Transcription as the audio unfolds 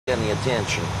any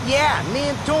attention. Yeah, me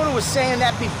and Tuna was saying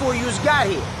that before you got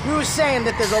here. We were saying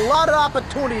that there's a lot of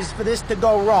opportunities for this to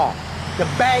go wrong. The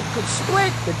bag could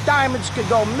split, the diamonds could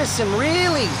go missing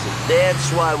real easy.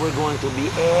 That's why we're going to be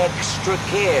extra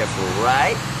careful,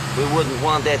 right? We wouldn't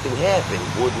want that to happen,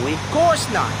 would we? Of course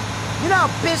not. You know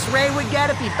how pissed Ray would get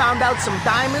if he found out some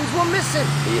diamonds were missing?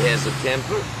 He has a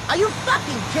temper? Are you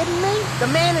fucking kidding me? The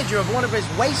manager of one of his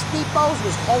waste depots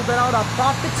was holding out our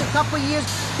profits a couple years.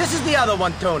 This is the other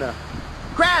one, Tuna.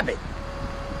 Grab it.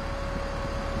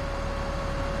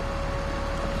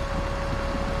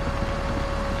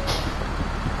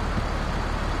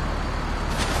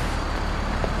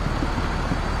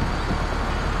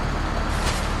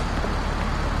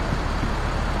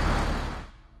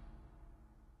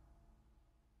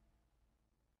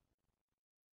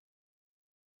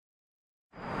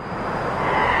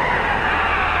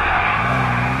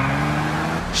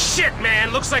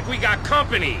 Looks like we got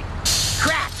company.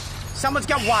 Crap! Someone's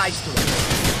got wise to it.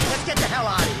 Let's get the hell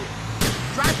out of here.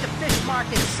 Drive to Fish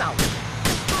Market South.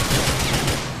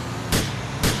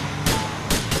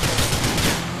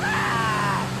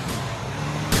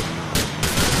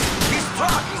 This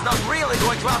truck is not really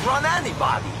going to outrun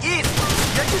anybody, is it?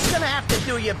 You're just gonna have to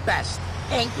do your best,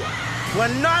 ain't you?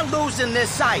 We're not losing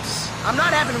this ice. I'm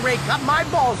not having Ray cut my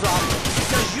balls off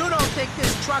because you don't think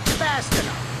this truck's fast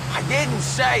enough. I didn't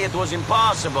say it was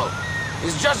impossible.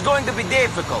 It's just going to be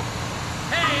difficult.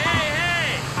 Hey, hey,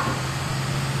 hey!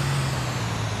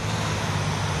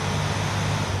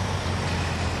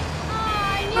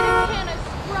 I need a can of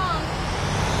sprung.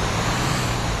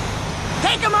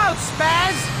 Take him out,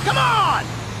 Spaz! Come on!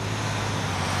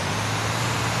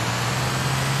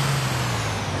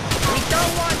 We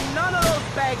don't want none of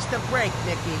those bags to break,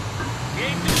 Nicky.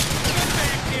 Ain't doing good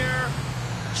back here.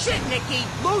 Shit, Nicky!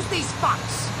 Lose these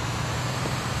fucks!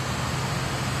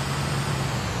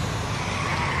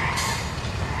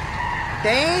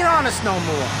 They ain't on us no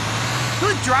more.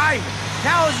 Good driving.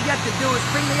 Now all you got to do is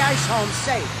bring the ice home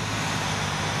safe.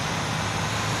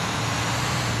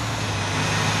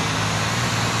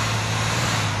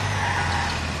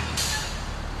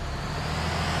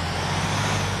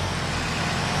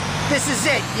 This is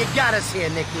it. You got us here,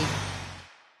 Nicky.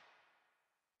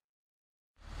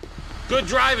 Good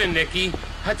driving, Nicky.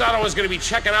 I thought I was gonna be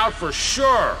checking out for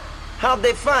sure. How'd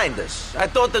they find us? I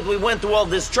thought that we went to all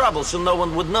this trouble so no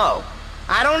one would know.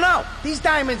 I don't know. These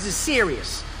diamonds are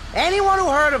serious. Anyone who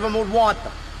heard of them would want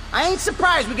them. I ain't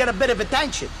surprised we got a bit of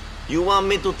attention. You want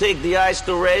me to take the ice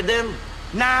to raid them?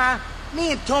 Nah,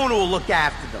 me and Tony will look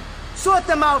after them. Sort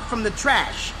them out from the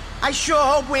trash. I sure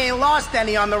hope we ain't lost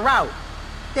any on the route.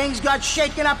 Things got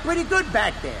shaken up pretty good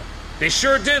back there. They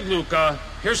sure did, Luca.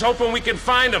 Here's hoping we can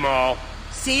find them all.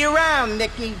 See you around,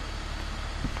 Nicky.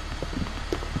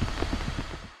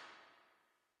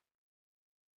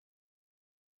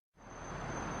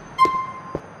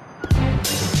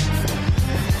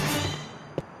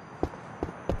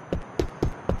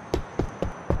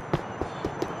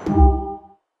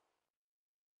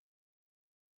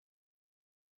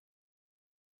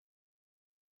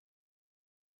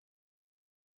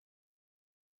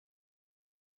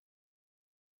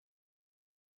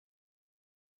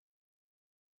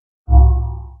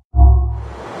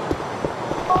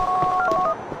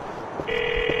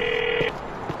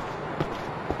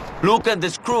 Luca and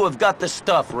his crew have got the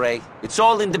stuff, Ray. It's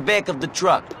all in the back of the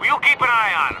truck. Will you keep an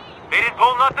eye on them? They didn't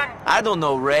pull nothing? I don't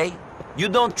know, Ray. You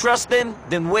don't trust them?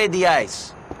 Then weigh the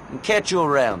ice. And catch you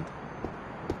around.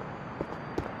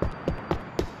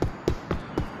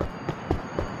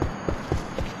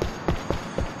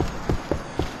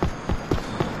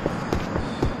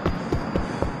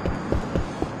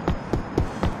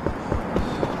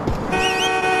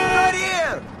 Right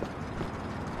here!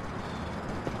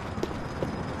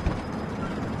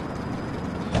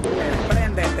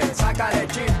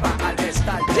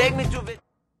 Take me to the...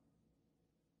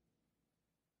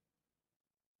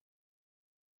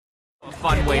 A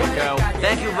fun way to go.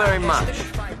 Thank you very much.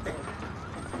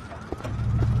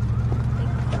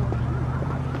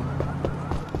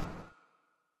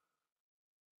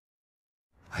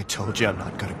 I told you I'm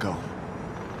not gonna go.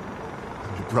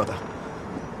 I'm your brother.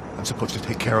 I'm supposed to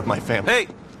take care of my family. Hey!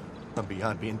 I'm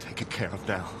beyond being taken care of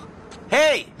now.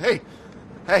 Hey! Hey!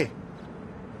 Hey!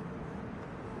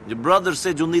 Your brother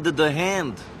said you needed a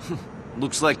hand.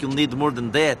 Looks like you'll need more than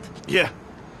that. Yeah.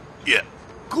 Yeah.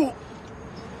 Cool.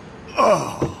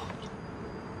 Oh.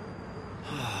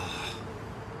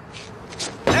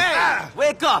 Hey!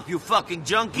 Wake up, you fucking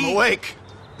junkie! I'm awake.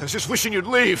 I was just wishing you'd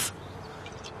leave.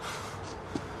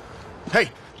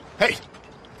 Hey! Hey!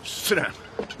 Sit down.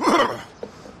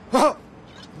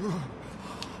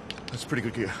 That's pretty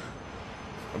good gear.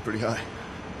 I'm pretty high.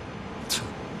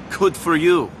 Good for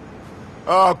you.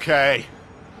 Okay.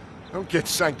 Don't get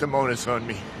sanctimonious on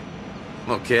me.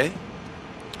 Okay.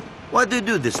 Why do you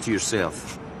do this to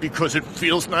yourself? Because it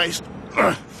feels nice.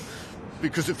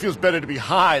 Because it feels better to be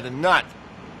high than not.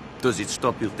 Does it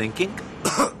stop you thinking?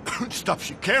 It stops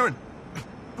you caring.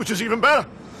 Which is even better.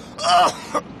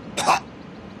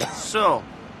 So,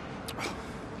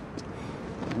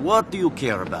 what do you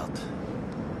care about?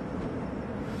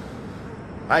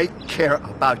 I care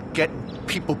about getting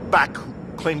people back who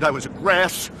claimed I was a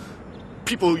grass.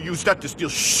 People who used that to steal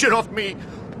shit off me.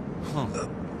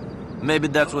 Maybe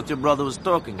that's what your brother was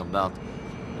talking about.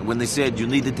 And when they said you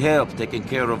needed help taking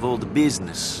care of all the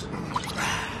business.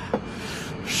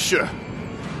 Sure.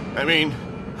 I mean,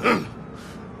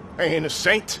 I ain't a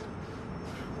saint.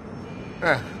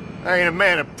 I ain't a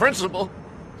man of principle.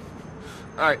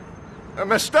 I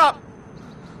messed up.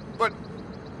 But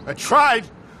I tried.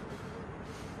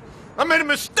 I made a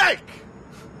mistake.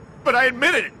 But I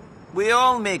admitted it. We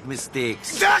all make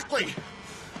mistakes. Exactly!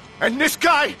 And this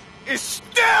guy is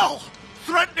still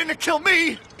threatening to kill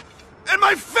me and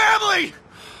my family!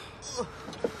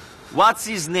 What's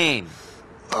his name?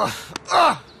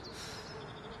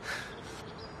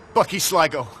 Bucky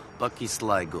Sligo. Bucky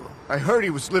Sligo. I heard he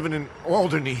was living in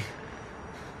Alderney.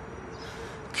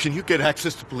 Can you get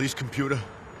access to police computer?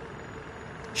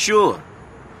 Sure.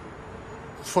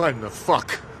 Find the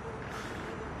fuck.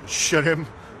 Shut him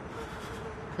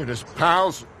and his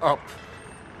pals up.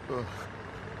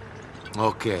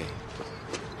 Okay.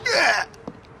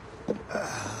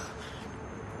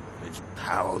 His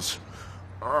pals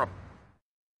up.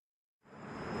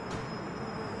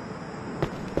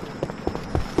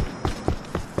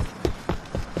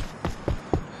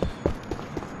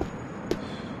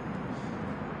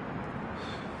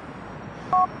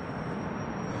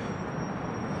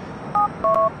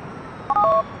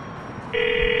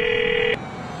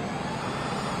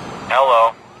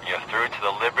 Hello, you're through to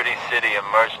the Liberty City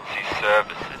Emergency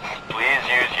Services. Please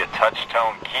use your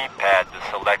touch-tone keypad to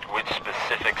select which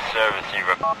specific service you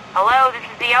require. Hello, this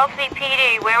is the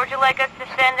LCPD. Where would you like us to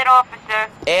send an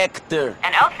officer? Hector.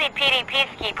 An LCPD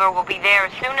peacekeeper will be there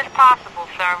as soon as possible,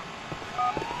 sir.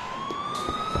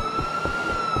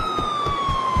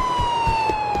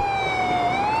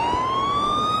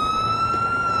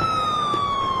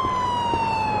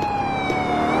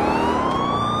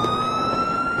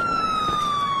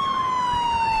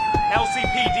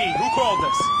 LCPD, who called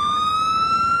us?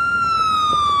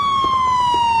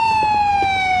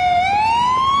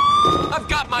 I've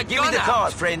got my Give me the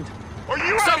card, friend. Are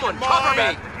you Someone cover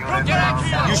me! Get out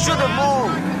here! You should have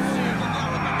moved.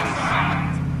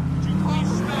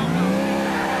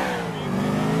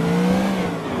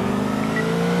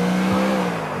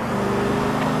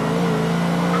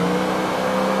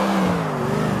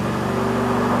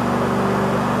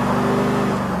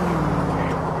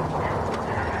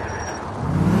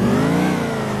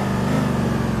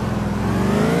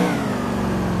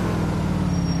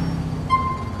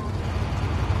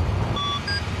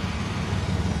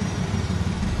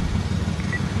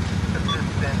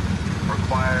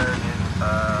 Required in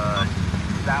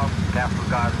South Castle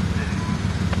Garden City.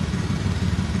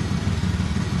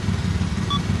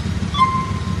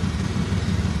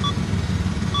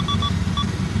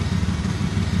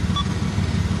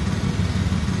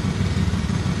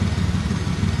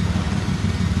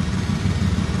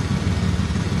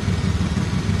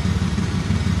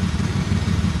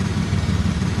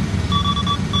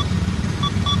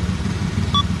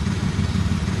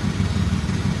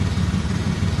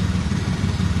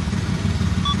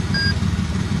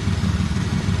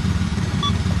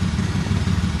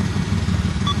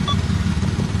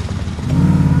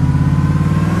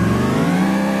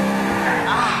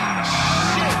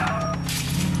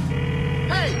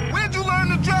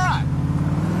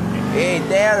 Hey,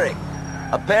 Derek.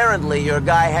 Apparently your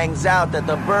guy hangs out at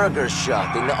the burger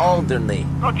shop in Alderney.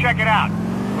 Go check it out.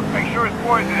 Let's make sure his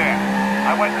boys are there.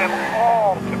 I want them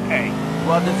all to pay.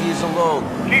 What if he's alone?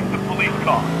 Keep the police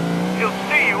car. He'll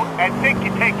see you and think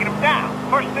you're taking him down.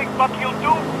 First thing Bucky'll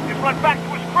do is run back to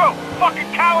his crew.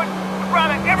 Fucking coward! Would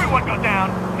rather everyone go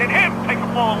down than him take a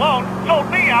fall alone.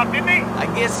 Sold me out, didn't he? I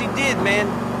guess he did, man.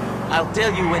 I'll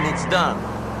tell you when it's done.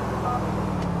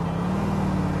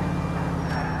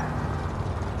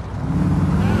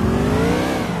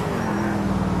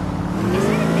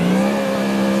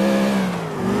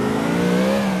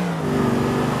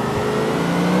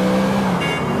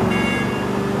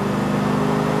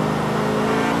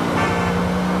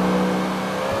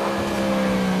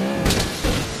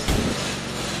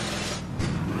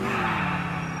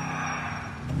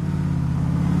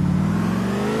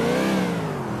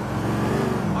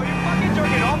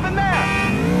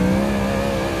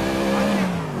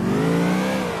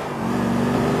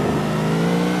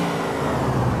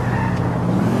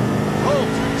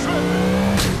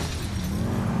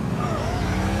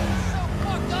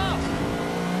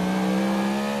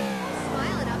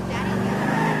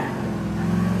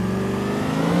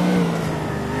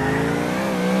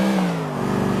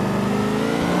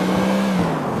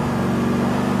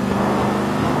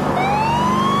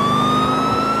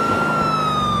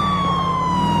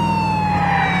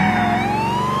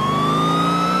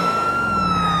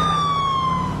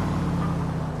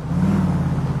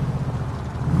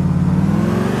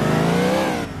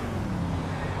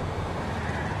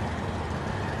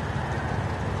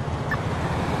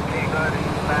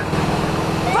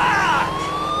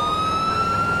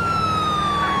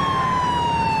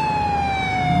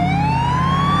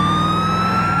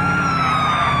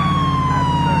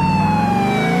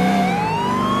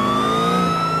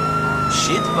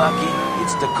 Shit, Bucky.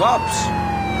 It's the cops.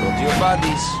 Go to your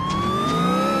buddies.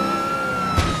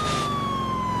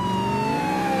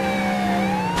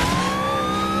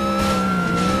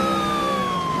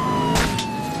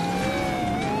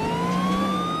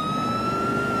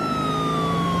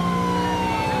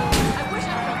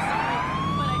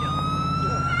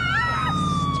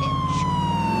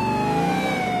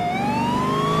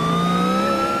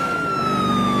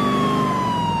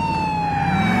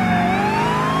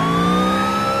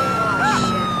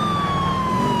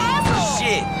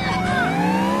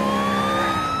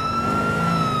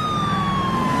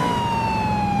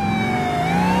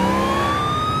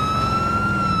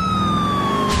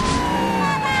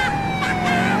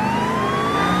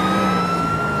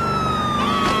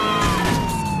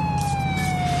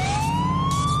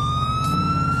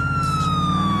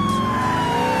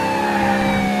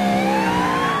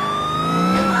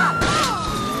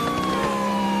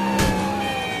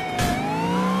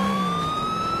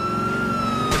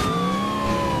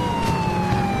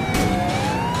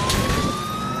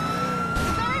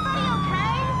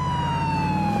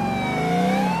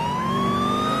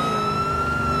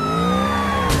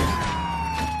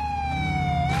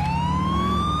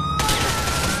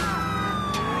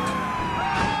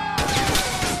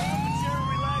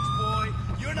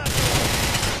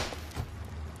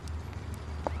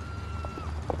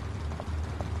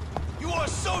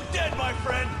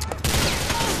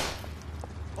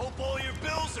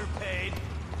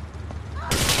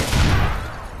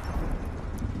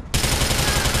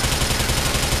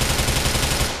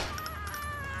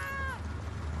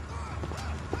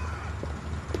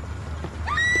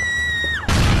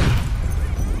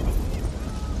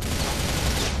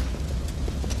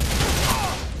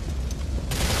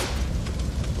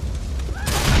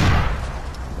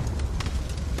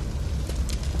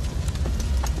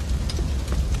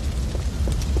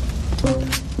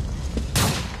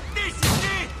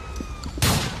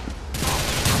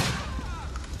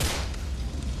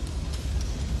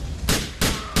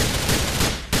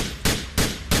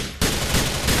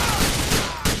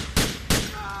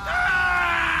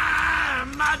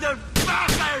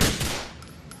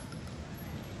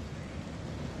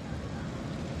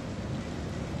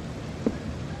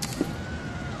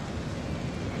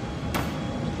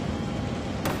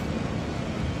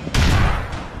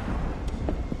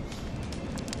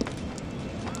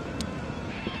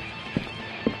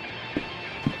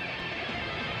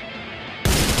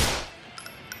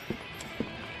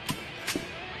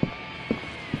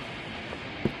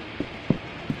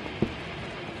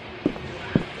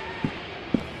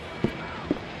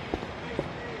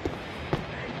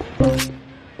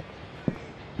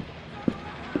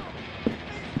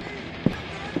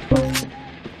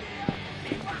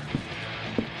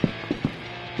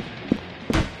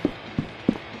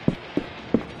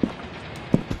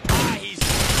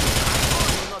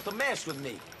 With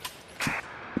me.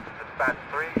 Dispatch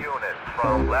 3 units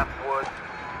from Leftwood.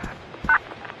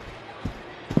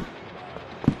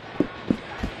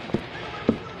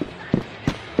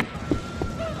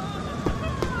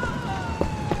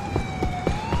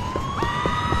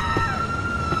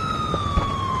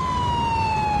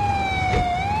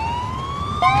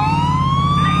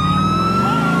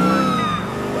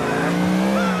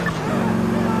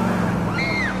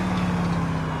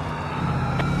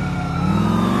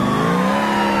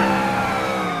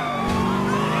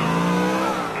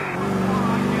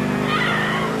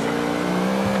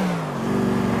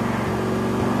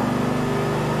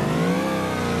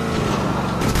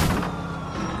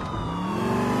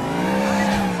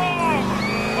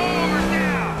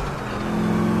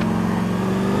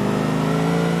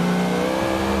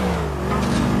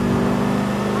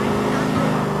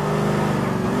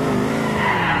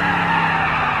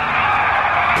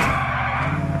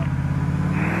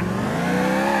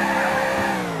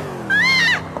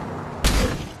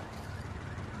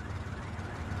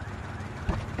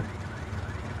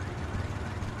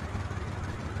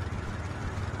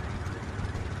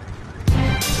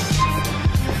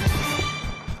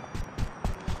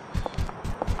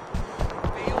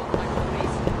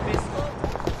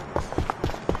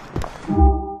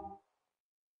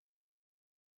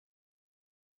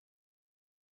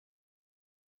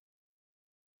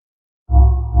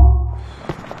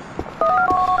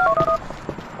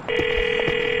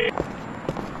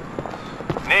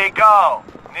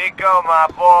 Nico, my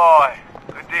boy.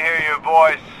 Good to hear your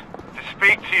voice. To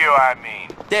speak to you, I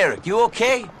mean. Derek, you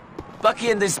okay?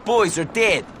 Bucky and his boys are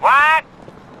dead. What?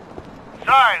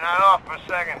 Sorry, not off for a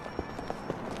second.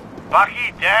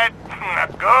 Bucky dead?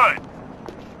 Good.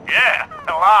 Yeah,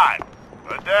 alive.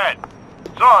 But dead.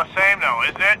 It's all the same though,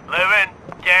 isn't it? Living,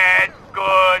 dead,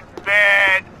 good,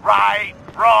 bad, right,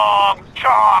 wrong,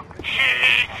 chalk,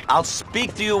 cheese. I'll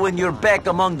speak to you when you're back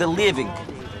among the living.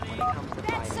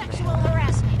 That's sexual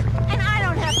harassment, and I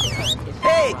don't have to.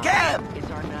 Hey, Cab!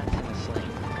 Are nuts in a sling.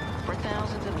 For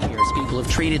thousands of years, people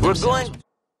have treated We're themselves. going...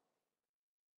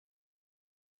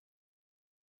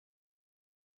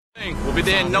 We'll be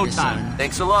there in no time.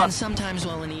 Thanks a lot. And sometimes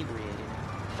while inebriated,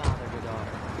 father to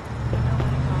daughter.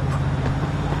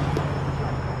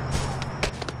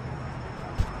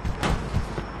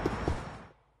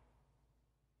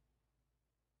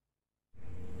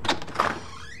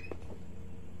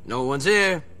 No one's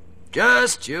here.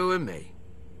 Just you and me.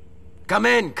 Come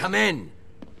in, come in.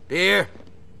 Beer?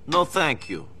 No, thank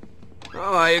you.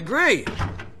 Oh, I agree.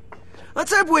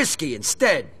 Let's have whiskey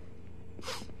instead.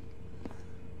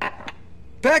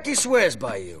 Packy swears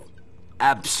by you.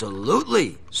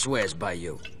 Absolutely swears by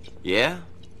you. Yeah?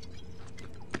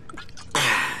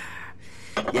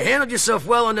 You handled yourself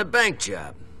well on the bank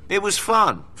job. It was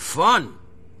fun. Fun?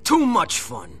 Too much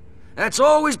fun. That's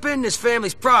always been this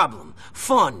family's problem.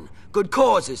 Fun. Good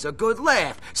causes, a good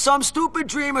laugh, some stupid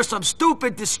dream or some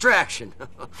stupid distraction.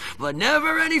 But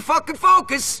never any fucking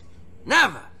focus.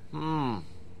 Never.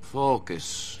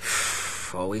 Focus.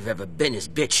 All we've ever been is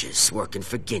bitches, working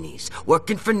for guineas,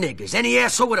 working for niggers, any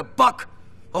asshole with a buck.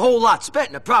 A whole lot spent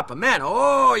in a proper manner.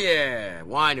 Oh, yeah.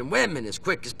 Whining women as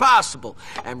quick as possible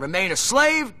and remain a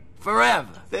slave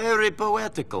forever. Very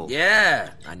poetical.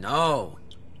 Yeah, I know.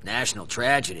 National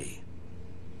tragedy.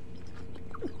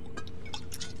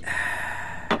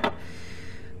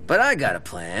 But I got a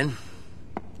plan.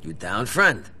 You down,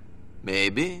 friend?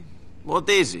 Maybe. What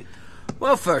is it?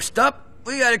 Well, first up,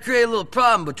 we gotta create a little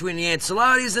problem between the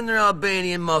Ancelottis and their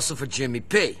Albanian muscle for Jimmy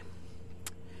P.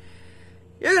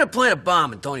 You're gonna plant a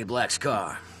bomb in Tony Black's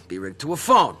car. Be rigged to a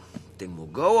phone. Thing will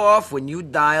go off when you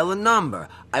dial a number.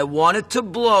 I want it to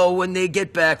blow when they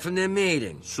get back from their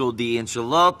meeting. So the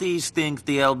Ancelottis think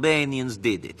the Albanians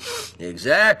did it.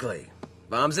 Exactly.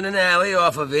 Bomb's in an alley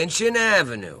off of Inchin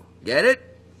Avenue. Get it?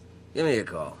 Give me a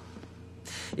call.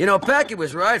 You know, Packy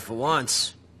was right for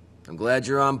once. I'm glad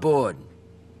you're on board.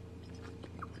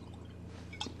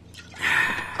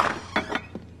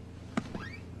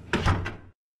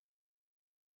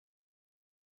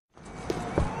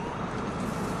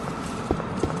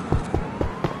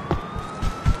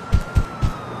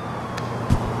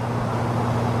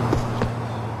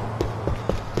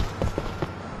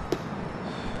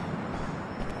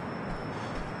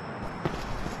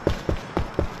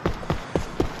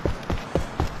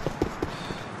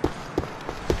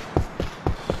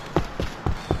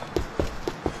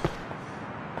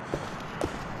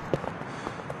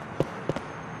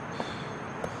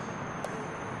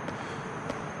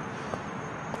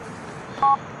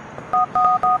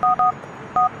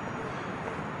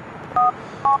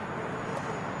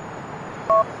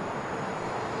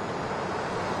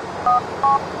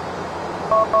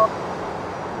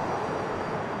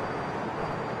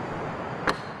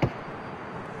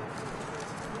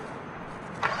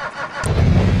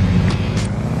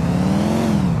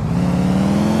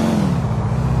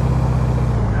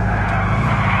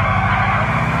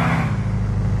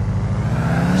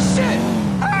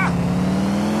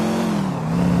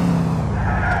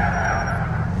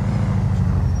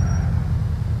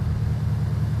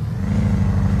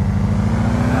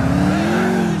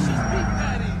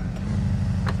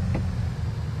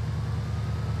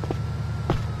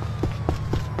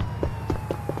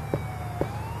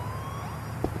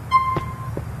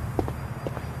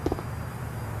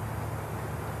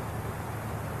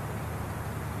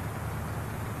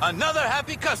 Another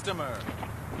happy customer.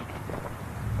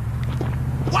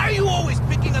 Why are you always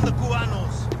picking on the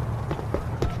Cubanos?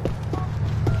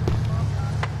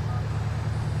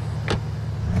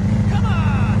 Come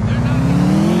on! They're not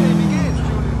getting again,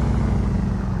 Junior.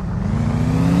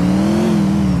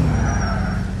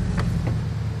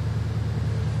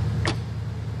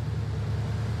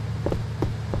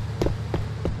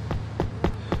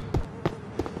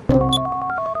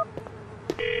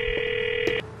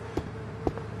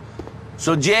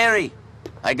 So, Jerry,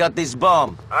 I got this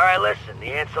bomb. All right, listen. The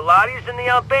Ancelottis and the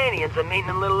Albanians are meeting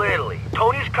in Little Italy.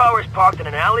 Tony's car is parked in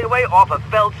an alleyway off of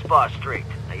Feldspar Street.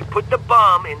 Now, you put the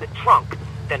bomb in the trunk,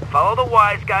 then follow the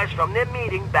wise guys from their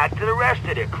meeting back to the rest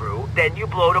of their crew, then you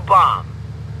blow the bomb.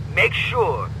 Make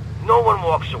sure no one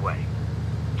walks away.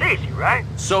 It's easy, right?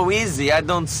 So easy, I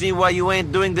don't see why you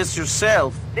ain't doing this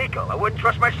yourself. Nico, I wouldn't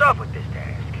trust myself with this task.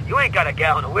 You ain't got a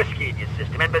gallon of whiskey in your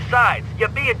system, and besides, you're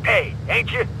being paid,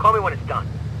 ain't you? Call me when it's done.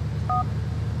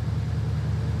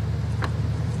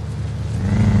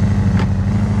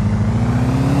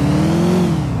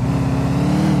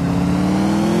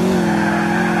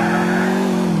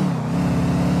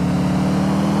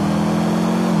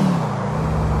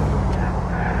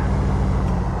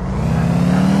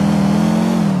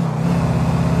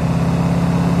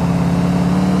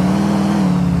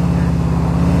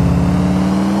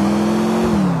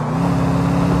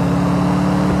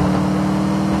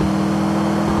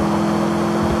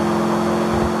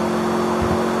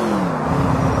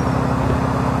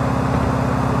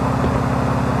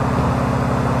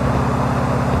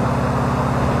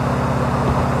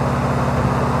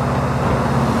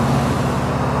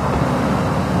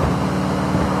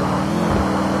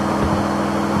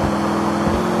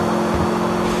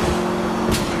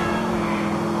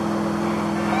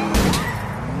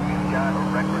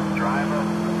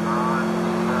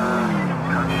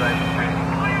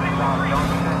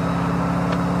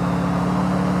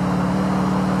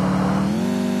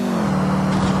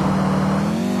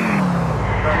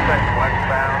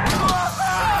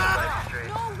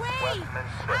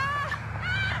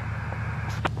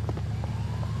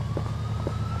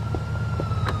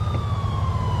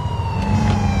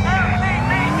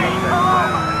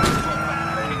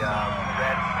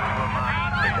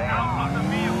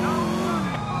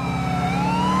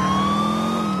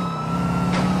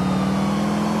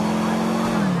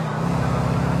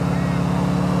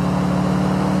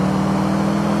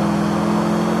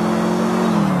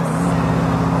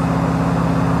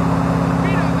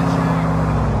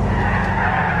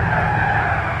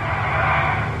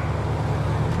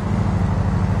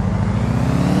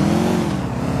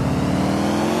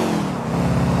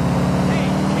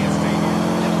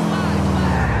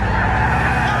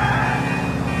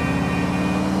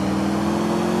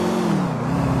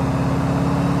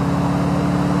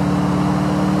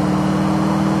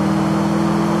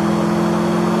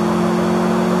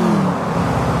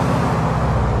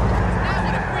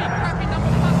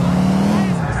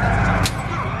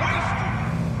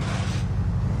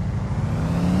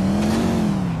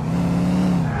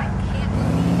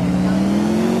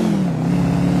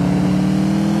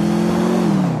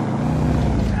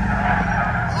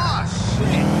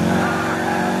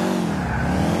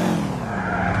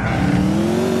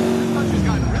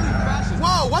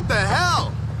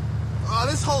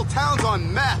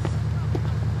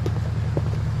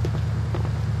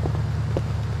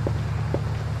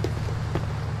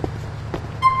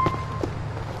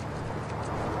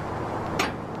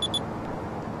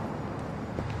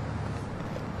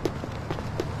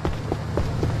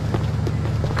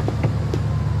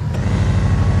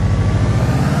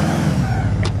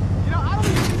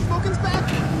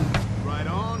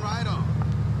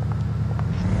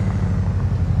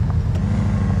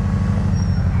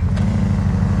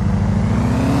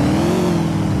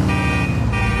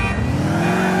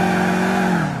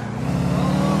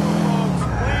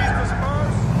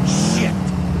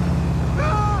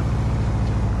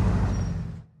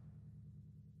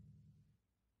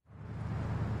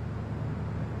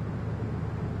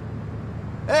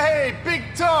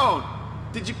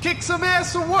 Did you kick some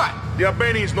ass or what? The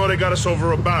Albanians know they got us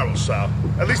over a barrel, Sal.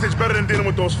 At least it's better than dealing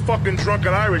with those fucking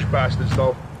drunken Irish bastards,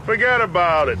 though. Forget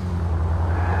about it.